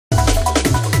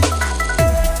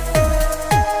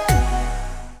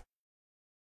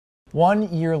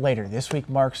1 year later, this week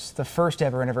marks the first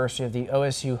ever anniversary of the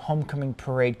OSU homecoming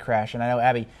parade crash. And I know,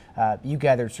 Abby, you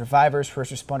gathered survivors,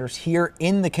 first responders here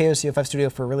in the KOCO5 studio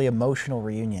for a really emotional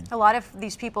reunion. A lot of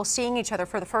these people seeing each other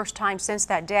for the first time since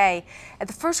that day. And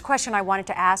the first question I wanted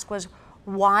to ask was,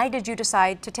 why did you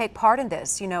decide to take part in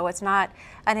this? You know, it's not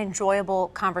an enjoyable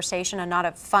conversation and not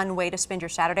a fun way to spend your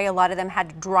Saturday. A lot of them had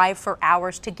to drive for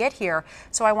hours to get here.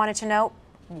 So I wanted to know,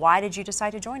 why did you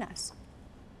decide to join us?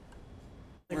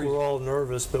 We're all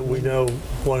nervous, but we know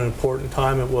what an important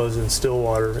time it was in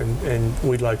Stillwater, and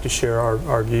we'd like to share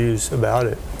our views about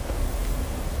it.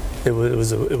 It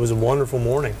was a wonderful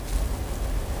morning,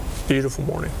 beautiful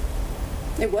morning.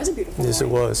 It was a beautiful morning. Yes, it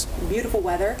was. Beautiful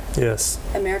weather. Yes.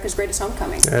 America's greatest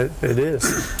homecoming. It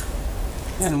is.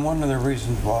 And one of the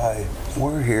reasons why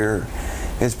we're here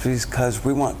is because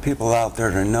we want people out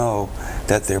there to know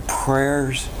that their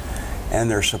prayers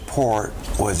and their support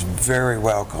was very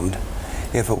welcomed.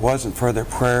 If it wasn't for their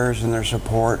prayers and their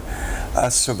support,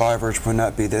 us survivors would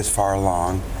not be this far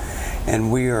along.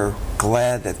 And we are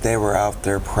glad that they were out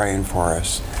there praying for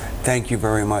us. Thank you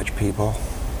very much, people.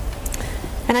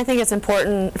 And I think it's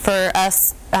important for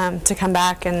us to come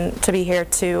back and to be here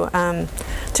to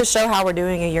show how we're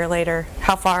doing a year later,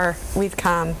 how far we've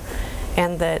come,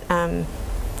 and that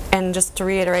and just to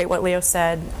reiterate what Leo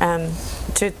said,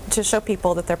 to show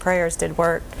people that their prayers did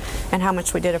work and how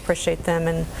much we did appreciate them,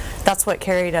 and that's what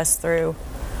carried us through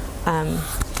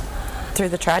through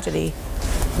the tragedy.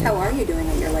 How are you doing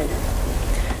a year later?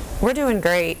 We're doing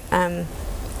great.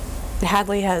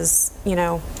 Hadley has, you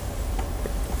know,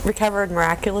 recovered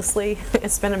miraculously.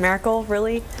 It's been a miracle,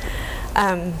 really.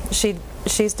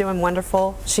 She's doing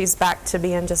wonderful. She's back to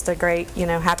being just a great, you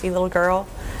know, happy little girl,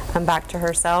 back to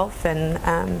herself,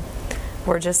 and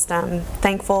we're just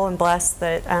thankful and blessed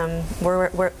that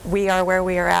we are where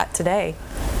we are at today.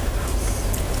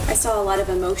 I saw a lot of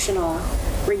emotional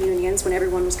reunions when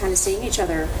everyone was kind of seeing each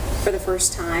other for the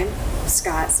first time.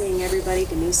 Scott seeing everybody,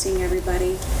 Denise seeing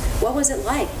everybody. What was it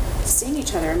like seeing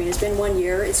each other? I mean, it's been 1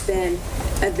 year. It's been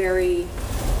a very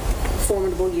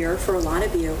formidable year for a lot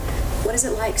of you. What is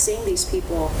it like seeing these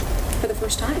people for the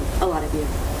first time, a lot of you?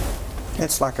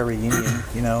 It's like a reunion,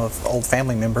 you know, of old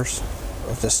family members.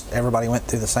 Just everybody went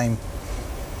through the same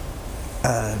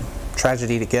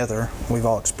tragedy together. We've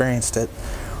all experienced it,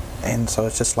 and so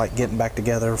it's just like getting back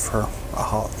together for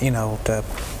you know, to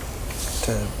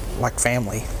like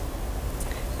family.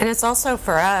 And it's also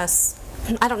for us.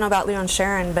 I don't know about Leo and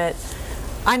Sharon, but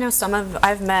I know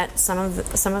I've met some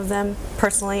of them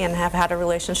personally and have had a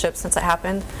relationship since it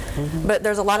happened. Mm-hmm. But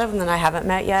there's a lot of them that I haven't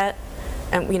met yet,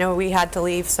 and you know, we had to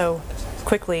leave so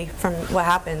quickly from what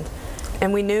happened.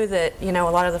 And we knew that, you know,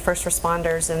 a lot of the first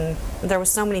responders, and there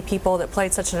was so many people that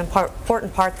played such an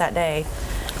important part that day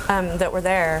that were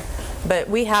there, but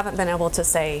we haven't been able to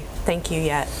say thank you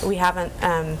yet. We haven't,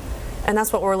 and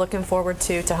that's what we're looking forward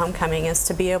to homecoming, is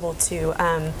to be able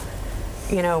to,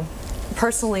 you know,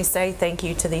 personally say thank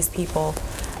you to these people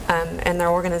and their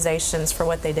organizations for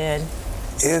what they did.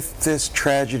 If this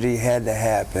tragedy had to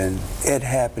happen, it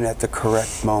happened at the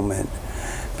correct moment,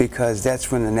 because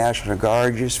that's when the National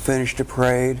Guard just finished the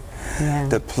parade. Yeah.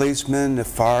 The policemen, the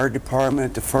fire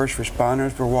department, the first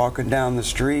responders were walking down the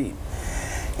street,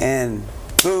 and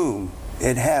boom,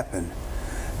 it happened.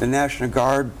 The National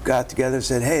Guard got together and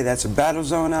said, hey, that's a battle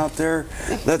zone out there,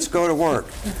 let's go to work.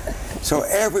 So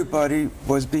everybody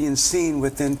was being seen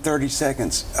within 30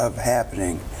 seconds of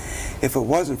happening. If it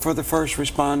wasn't for the first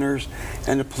responders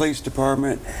and the police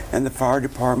department and the fire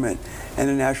department and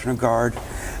the National Guard,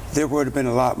 there would have been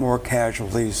a lot more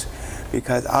casualties,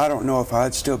 because I don't know if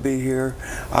I'd still be here.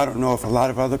 I don't know if a lot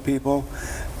of other people,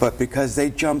 but because they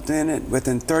jumped in it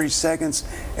within 30 seconds,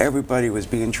 everybody was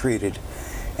being treated.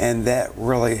 And that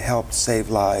really helped save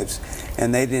lives.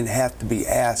 And they didn't have to be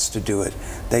asked to do it.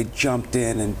 They jumped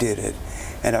in and did it.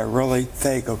 And I really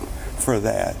thank them for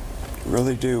that.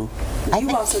 Really do. You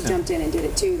also jumped in and did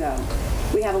it too, though.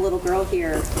 We have a little girl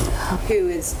here who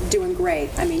is doing great.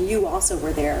 I mean, you also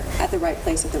were there at the right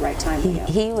place at the right time.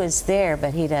 He was there,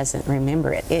 but he doesn't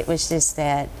remember it. It was just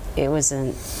that it was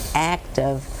an act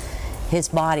of his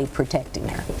body protecting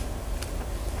her.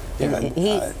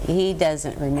 Yeah, he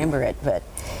doesn't remember it, but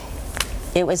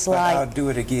it was like... I'd do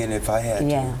it again if I had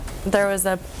to. There was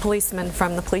a policeman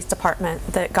from the police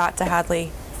department that got to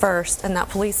Hadley first, and that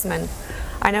policeman,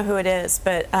 I know who it is,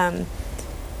 but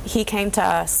he came to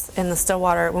us in the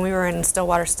Stillwater, when we were in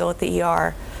Stillwater still at the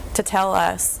ER, to tell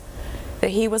us that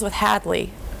he was with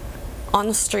Hadley on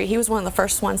the street. He was one of the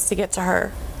first ones to get to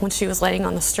her when she was laying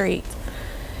on the street.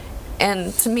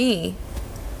 And to me,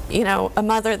 you know, a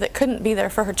mother that couldn't be there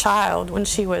for her child when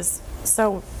she was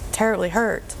so terribly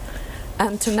hurt,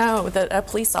 to know that a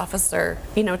police officer,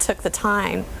 you know, took the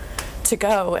time to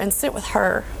go and sit with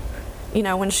her, you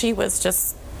know, when she was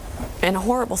just in a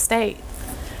horrible state.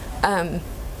 And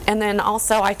then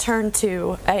also I turned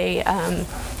to an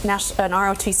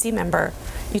ROTC member.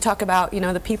 You talk about, you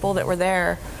know, the people that were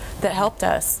there that helped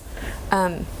us.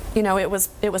 You know, it was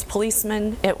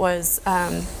policemen. It was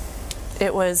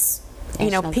you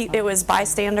know, it was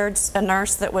bystanders, a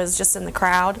nurse that was just in the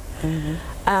crowd.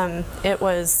 It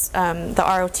was the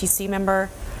ROTC member.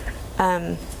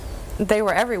 They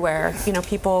were everywhere. You know,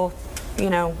 people, you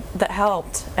know, that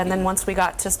helped. And then once we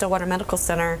got to Stillwater Medical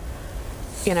Center,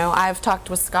 you know, I've talked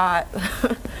with Scott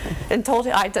and told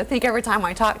him, I think every time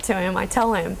I talk to him, I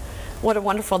tell him what a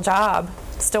wonderful job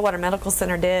Stillwater Medical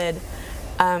Center did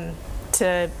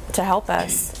to help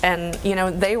us. And, you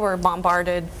know, they were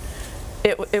bombarded.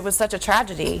 It was such a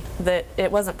tragedy that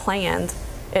it wasn't planned.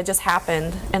 It just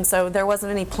happened. And so there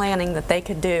wasn't any planning that they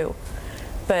could do.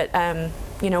 But,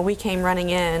 you know, we came running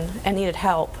in and needed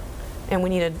help. And we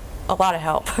needed a lot of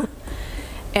help.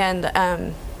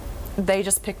 And they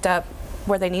just picked up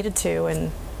where they needed to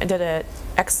and did an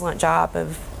excellent job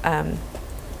of,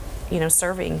 you know,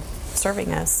 serving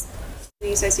us.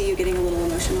 Denise, I see you getting a little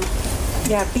emotional.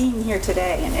 Yeah, being here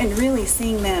today and really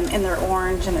seeing them in their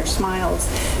orange and their smiles,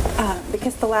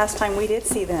 because the last time we did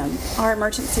see them, our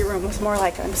emergency room was more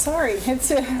like, I'm sorry,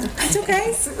 it's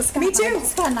okay. Me too.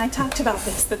 Scott and I talked about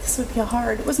this, that this would be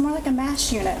hard. It was more like a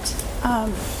MASH unit,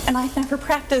 and I've never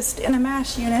practiced in a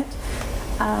MASH unit.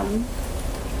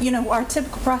 You know, our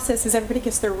typical process is everybody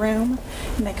gets their room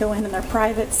and they go in their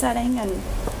private setting, and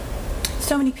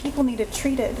so many people needed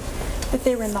treated that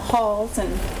they were in the halls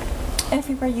and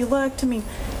everywhere you looked. I mean,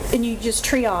 and you just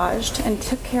triaged and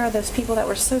took care of those people that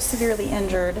were so severely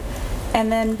injured. And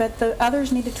then, but the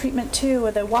others needed treatment too,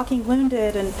 the walking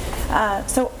wounded, and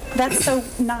so that's so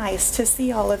nice to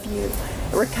see all of you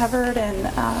recovered,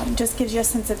 and just gives you a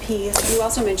sense of peace. You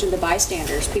also mentioned the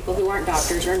bystanders, people who aren't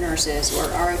doctors or nurses or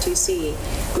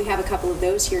ROTC. We have a couple of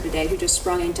those here today who just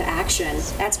sprung into action.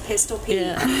 That's Pistol Pete.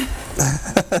 Yeah.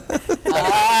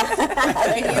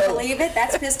 Can you believe it?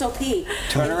 That's Pistol Pete.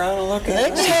 Turn around and look at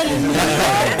it.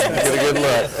 Get a good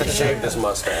look. Shaved his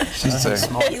mustache.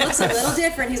 He looks a little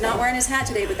different. He's not wearing his hat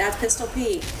today, but that's Pistol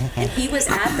Pete. And he was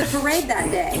at the parade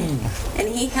that day, and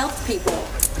he helped people,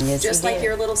 just like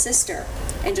your little sister,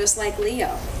 and just like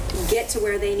Leo, get to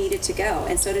where they needed to go,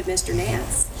 and so did Mr.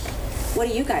 Nance. What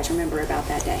do you guys remember about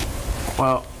that day?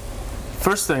 Well,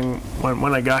 first thing,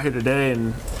 when I got here today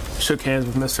and shook hands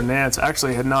with Mr. Nance, I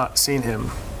actually had not seen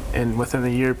him within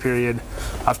the year period.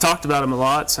 I've talked about him a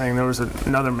lot, saying there was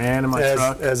another man in my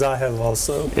truck. As I have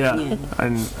also. Yeah,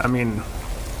 and I mean,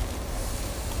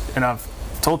 and I've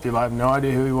told people I have no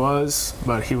idea who he was,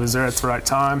 but he was there at the right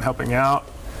time, helping out.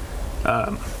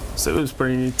 So it was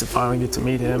pretty neat to finally get to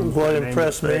meet him. What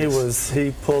impressed me was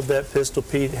he pulled that Pistol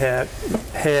Pete head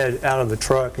out of the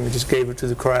truck and just gave it to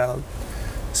the crowd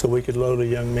so we could load a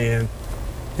young man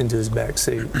into his back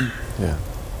seat. Yeah.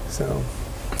 So.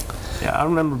 Yeah, I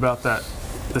remember about that.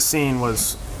 The scene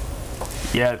was,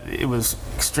 yeah, it was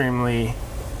extremely,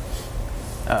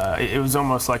 it was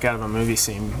almost like out of a movie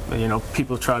scene. You know,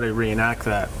 people try to reenact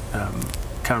that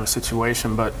kind of a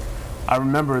situation, but I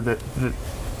remember that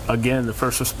again, the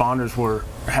first responders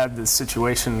had this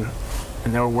situation,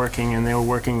 and they were working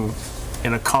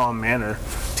in a calm manner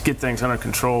to get things under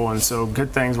control, and so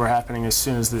good things were happening as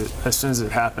soon as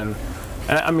it happened.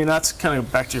 And I mean, that's kind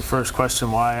of back to your first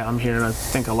question, why I'm here, and I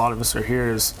think a lot of us are here,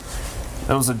 is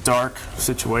it was a dark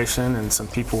situation, and some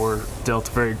people were dealt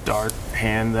a very dark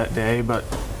hand that day, but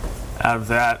out of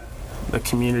that, the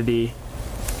community,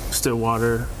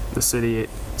 Stillwater, the city,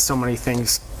 so many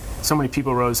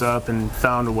people rose up and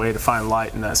found a way to find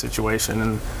light in that situation.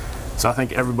 And so I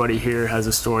think everybody here has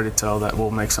a story to tell that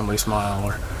will make somebody smile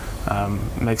or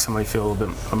make somebody feel a little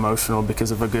bit emotional because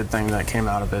of a good thing that came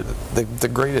out of it. The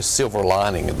greatest silver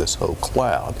lining of this whole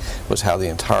cloud was how the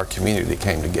entire community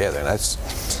came together. And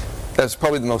that's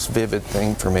probably the most vivid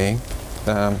thing for me,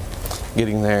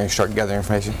 getting there and start gathering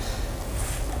information.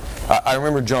 I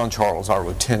remember John Charles, our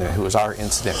lieutenant, who was our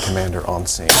incident commander on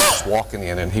scene, was walking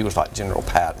in, and he was like General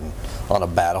Patton on a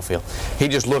battlefield. He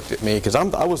just looked at me, because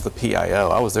I was the PIO.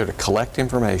 I was there to collect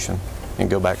information and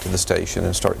go back to the station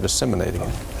and start disseminating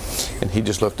it. And he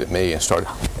just looked at me and started,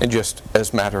 and just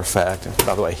as a matter of fact, and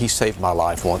by the way, he saved my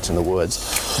life once in the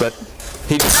woods, but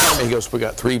he just told me, he goes, we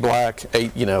got 3 black,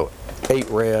 8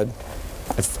 red,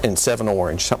 and 7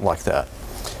 orange, something like that.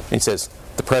 And he says,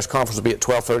 the press conference will be at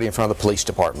 12:30 in front of the police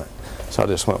department. So I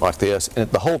just went like this,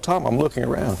 and the whole time I'm looking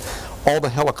around, all the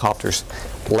helicopters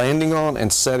landing on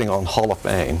and setting on Hall of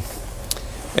Fame,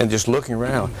 and just looking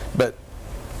around. But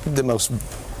the most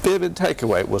vivid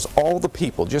takeaway was all the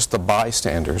people, just the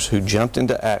bystanders who jumped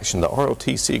into action, the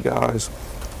ROTC guys,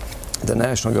 the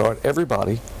National Guard,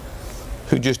 everybody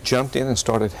who just jumped in and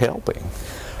started helping.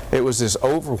 It was this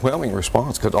overwhelming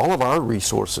response because all of our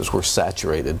resources were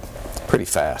saturated pretty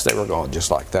fast. They were going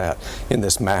just like that in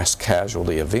this mass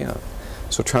casualty event.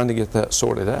 So trying to get that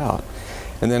sorted out.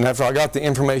 And then after I got the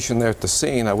information there at the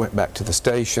scene, I went back to the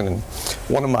station, and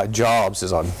one of my jobs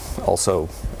is I'm also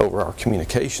over our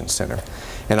communications center.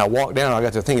 And I walked down, I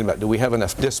got to thinking about, do we have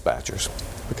enough dispatchers?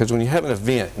 Because when you have an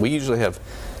event, we usually have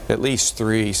at least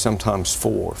 3, sometimes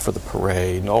 4 for the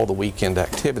parade and all the weekend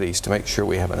activities to make sure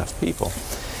we have enough people.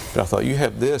 But I thought, you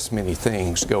have this many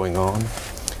things going on,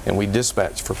 and we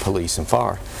dispatch for police and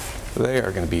fire, they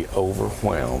are going to be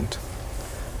overwhelmed.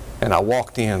 And I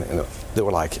walked in, and there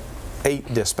were like 8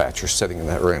 dispatchers sitting in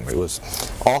that room. It was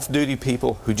off-duty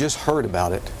people who just heard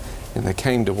about it, and they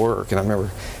came to work. And I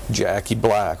remember Jackie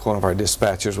Black, one of our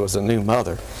dispatchers, was a new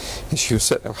mother, and she was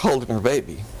sitting there holding her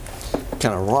baby,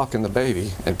 kind of rocking the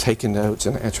baby and taking notes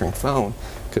and answering phone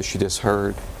because she just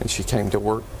heard, and she came to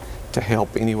work to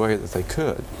help any way that they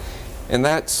could. And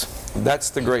that's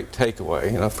the great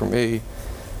takeaway, you know, for me.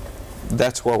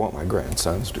 That's where I want my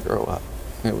grandsons to grow up.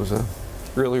 It was a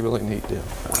really, really neat deal.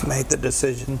 We made the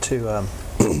decision to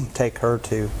take her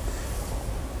to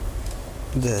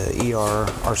the ER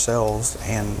ourselves,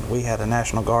 and we had a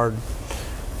National Guard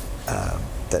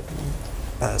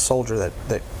soldier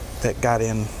that got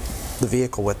in the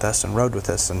vehicle with us and rode with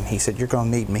us, and he said, "You're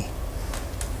going to need me."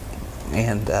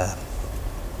 And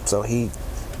so he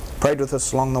prayed with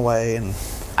us along the way. And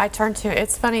I turned to,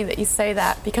 it's funny that you say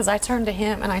that, because I turned to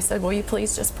him and I said, "Will you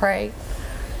please just pray?"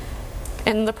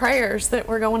 And the prayers that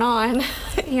were going on,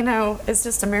 you know, it's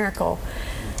just a miracle.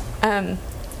 And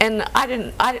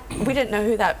we didn't know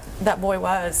who that boy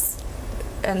was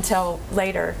until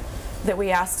later that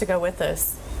we asked to go with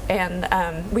us. And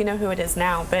we know who it is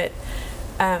now, but,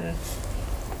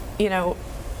 you know,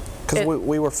 because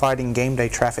we were fighting game day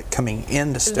traffic coming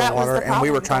into Stillwater, and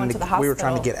we were trying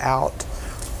to get out.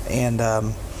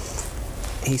 And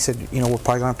he said, you know, we're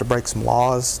probably gonna have to break some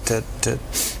laws to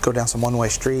go down some one-way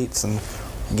streets and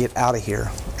get out of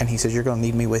here. And he says, "You're gonna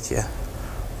need me with you,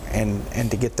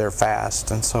 and to get there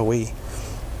fast." And so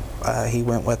he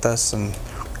went with us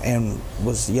and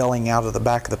was yelling out of the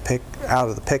back of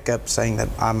the pickup, saying that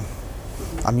I'm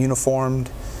uniformed.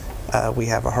 We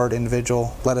have a hurt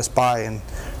individual. Let us by. And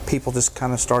people just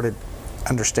kind of started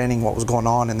understanding what was going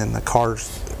on, and then the cars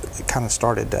kind of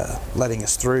started letting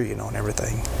us through, you know, and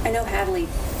everything. I know Hadley,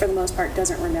 for the most part,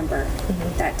 doesn't remember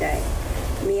that day.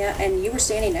 Mia, and you were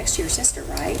standing next to your sister,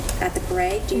 right, at the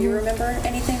parade. Do you remember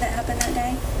anything that happened that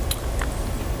day?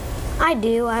 I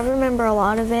do. I remember a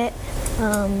lot of it.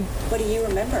 What do you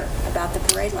remember about the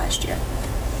parade last year?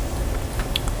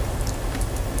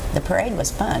 The parade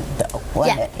was fun, though,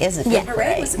 wasn't it? Is it the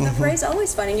parade? The parade's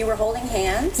always fun, and you were holding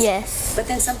hands. Yes. But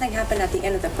then something happened at the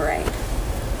end of the parade.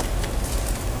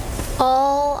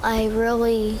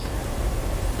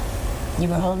 You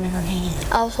were holding her hand.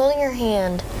 I was holding her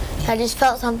hand. I just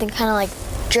felt something kind of like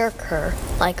jerk her,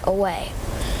 like, away.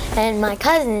 And my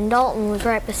cousin, Dalton, was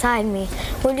right beside me.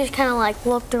 We just kind of like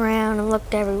looked around and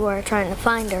looked everywhere trying to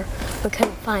find her. We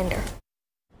couldn't find her.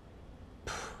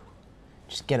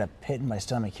 Just get a pit in my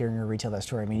stomach hearing her retell that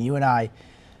story. I mean, you and I,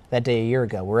 that day a year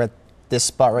ago, we're at this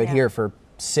spot right here for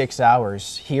 6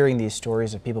 hours hearing these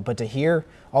stories of people. But to hear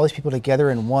all these people together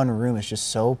in one room is just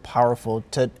so powerful.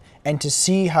 And to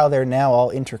see how they're now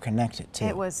all interconnected too.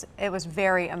 It was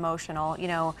very emotional. You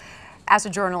know, as a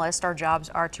journalist, our jobs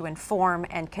are to inform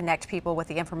and connect people with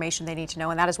the information they need to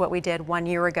know, and that is what we did 1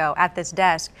 year ago at this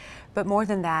desk. But more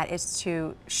than that, is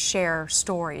to share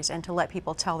stories and to let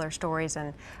people tell their stories.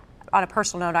 And on a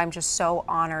personal note, I'm just so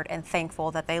honored and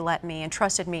thankful that they let me and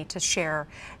trusted me to share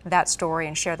that story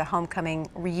and share the homecoming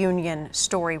reunion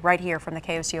story right here from the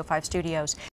KOCO 5 studios.